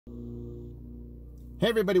Hey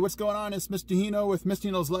everybody, what's going on? It's Mr. Hino with Mr.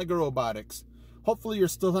 Hino's LEGO Robotics. Hopefully you're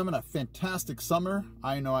still having a fantastic summer.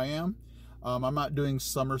 I know I am. I'm not doing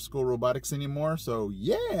summer school robotics anymore, so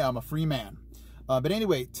yeah, I'm a free man. But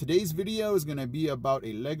anyway, today's video is going to be about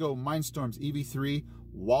a LEGO Mindstorms EV3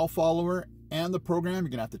 wall follower and the program. You're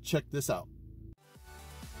going to have to check this out.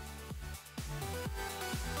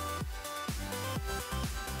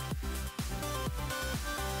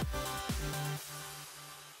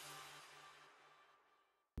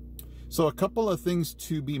 So a couple of things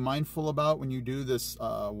to be mindful about when you do this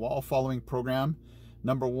wall following program.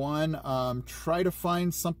 Number one, try to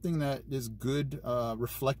find something that is good,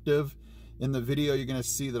 reflective. In the video, you're going to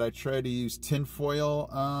see that I tried to use tin foil.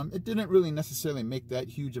 It didn't really necessarily make that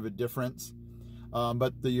huge of a difference.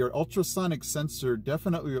 But your ultrasonic sensor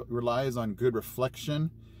definitely relies on good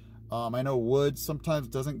reflection. I know wood sometimes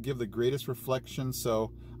doesn't give the greatest reflection,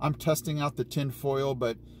 so I'm testing out the tin foil,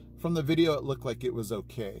 but from the video it looked like it was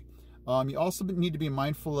okay. You also need to be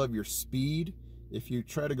mindful of your speed. If you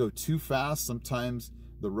try to go too fast, sometimes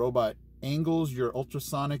the robot angles your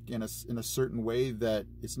ultrasonic in a certain way that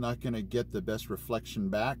it's not going to get the best reflection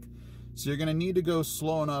back. So you're going to need to go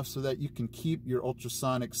slow enough so that you can keep your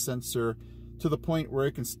ultrasonic sensor to the point where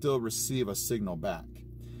it can still receive a signal back.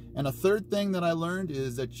 And a third thing that I learned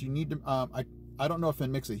is that you need to, I don't know if it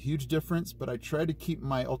makes a huge difference, but I try to keep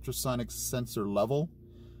my ultrasonic sensor level.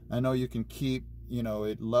 I know you can keep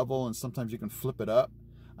it level, and sometimes you can flip it up.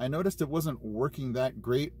 I noticed it wasn't working that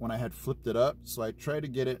great when I had flipped it up, so I try to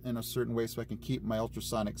get it in a certain way so I can keep my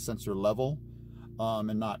ultrasonic sensor level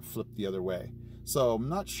and not flip the other way. So I'm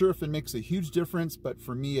not sure if it makes a huge difference, but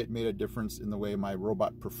for me it made a difference in the way my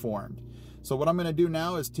robot performed. So what I'm going to do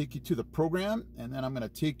now is take you to the program, and then I'm going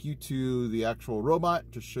to take you to the actual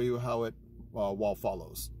robot to show you how it wall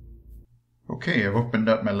follows. Okay, I've opened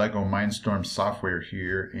up my LEGO Mindstorms software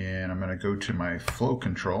here, and I'm going to go to my flow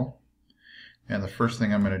control. And the first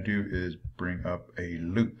thing I'm going to do is bring up a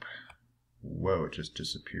loop. Whoa, it just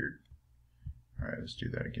disappeared. All right, let's do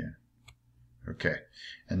that again. Okay,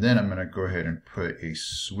 and then I'm going to go ahead and put a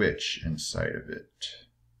switch inside of it,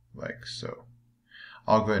 like so.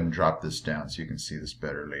 I'll go ahead and drop this down so you can see this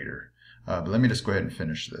better later. But let me just go ahead and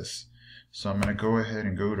finish this. So I'm going to go ahead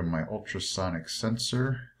and go to my ultrasonic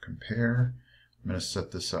sensor, compare. I'm going to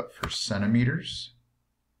set this up for centimeters.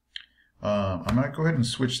 I'm going to go ahead and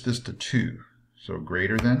switch this to 2, so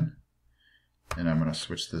greater than, and I'm going to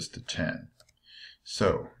switch this to 10.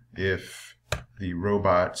 So if the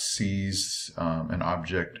robot sees an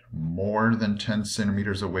object more than 10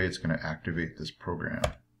 centimeters away, it's going to activate this program.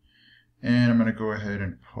 And I'm going to go ahead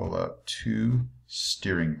and pull up 2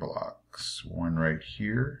 steering blocks, one right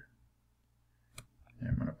here.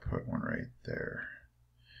 I'm going to put one right there.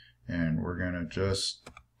 And we're going to just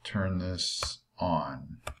turn this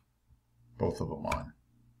on, both of them on.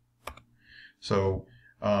 So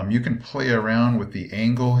you can play around with the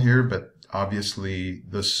angle here, but obviously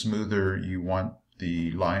the smoother you want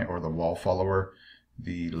the line or the wall follower,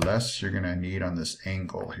 the less you're going to need on this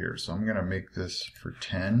angle here. So I'm going to make this for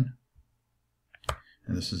 10,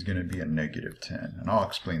 and this is going to be a -10. And I'll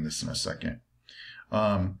explain this in a second.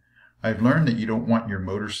 I've learned that you don't want your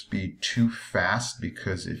motor speed too fast,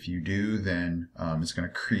 because if you do, then it's going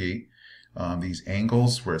to create these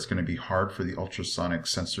angles where it's going to be hard for the ultrasonic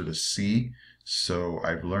sensor to see. So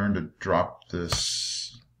I've learned to drop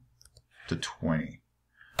this to 20.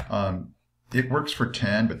 It works for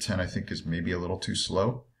 10, but 10 I think is maybe a little too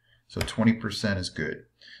slow. So 20% is good.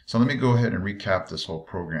 So let me go ahead and recap this whole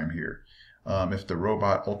program here. If the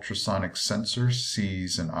robot ultrasonic sensor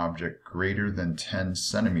sees an object greater than 10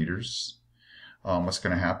 centimeters, what's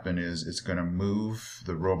going to happen is it's going to move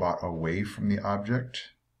the robot away from the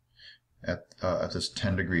object at this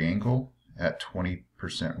 10-degree angle at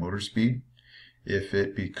 20% motor speed. If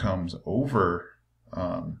it becomes over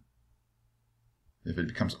 10,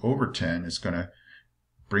 it's going to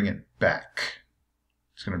bring it back.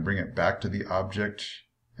 It's going to bring it back to the object.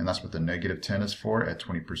 And that's what the -10 is for, at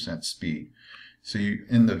 20% speed. So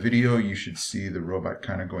in the video, you should see the robot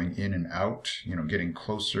kind of going in and out, getting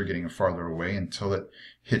closer, getting farther away until it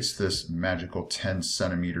hits this magical 10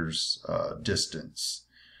 centimeters distance.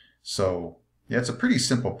 So yeah, it's a pretty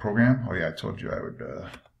simple program. Oh yeah, I told you I would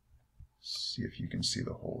see if you can see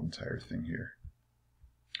the whole entire thing here.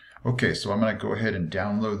 Okay, so I'm going to go ahead and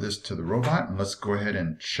download this to the robot, and let's go ahead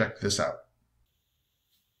and check this out.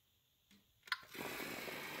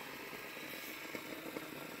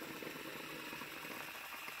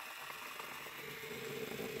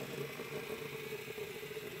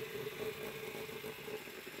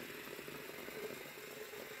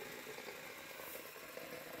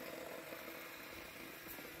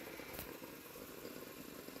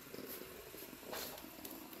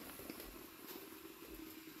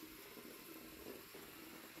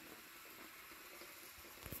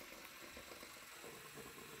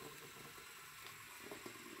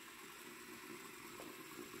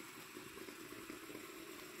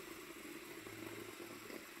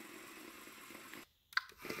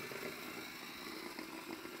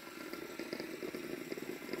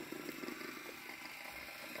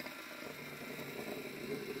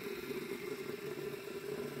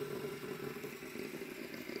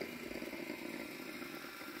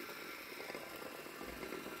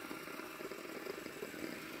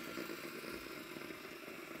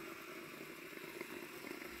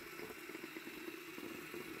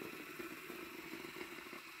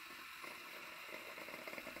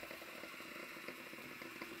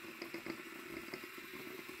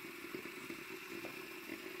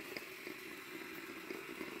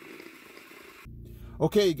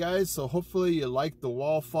 Okay guys, so hopefully you like the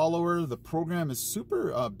wall follower. The program is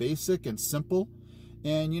super basic and simple,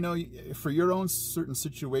 and you know, for your own certain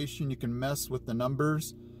situation you can mess with the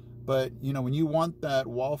numbers, but you know, when you want that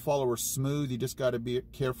wall follower smooth, you just got to be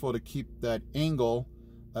careful to keep that angle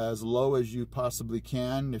as low as you possibly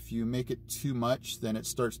can. If you make it too much, then it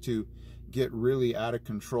starts to get really out of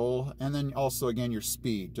control. And then also, again, your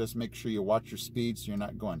speed, just make sure you watch your speed so you're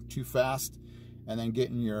not going too fast, and then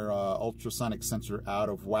getting your ultrasonic sensor out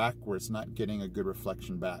of whack where it's not getting a good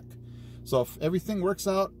reflection back. So if everything works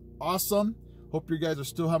out, awesome. Hope you guys are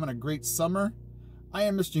still having a great summer. I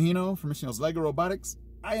am Mr. Hino from Mr. Hino's LEGO Robotics.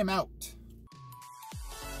 I am out.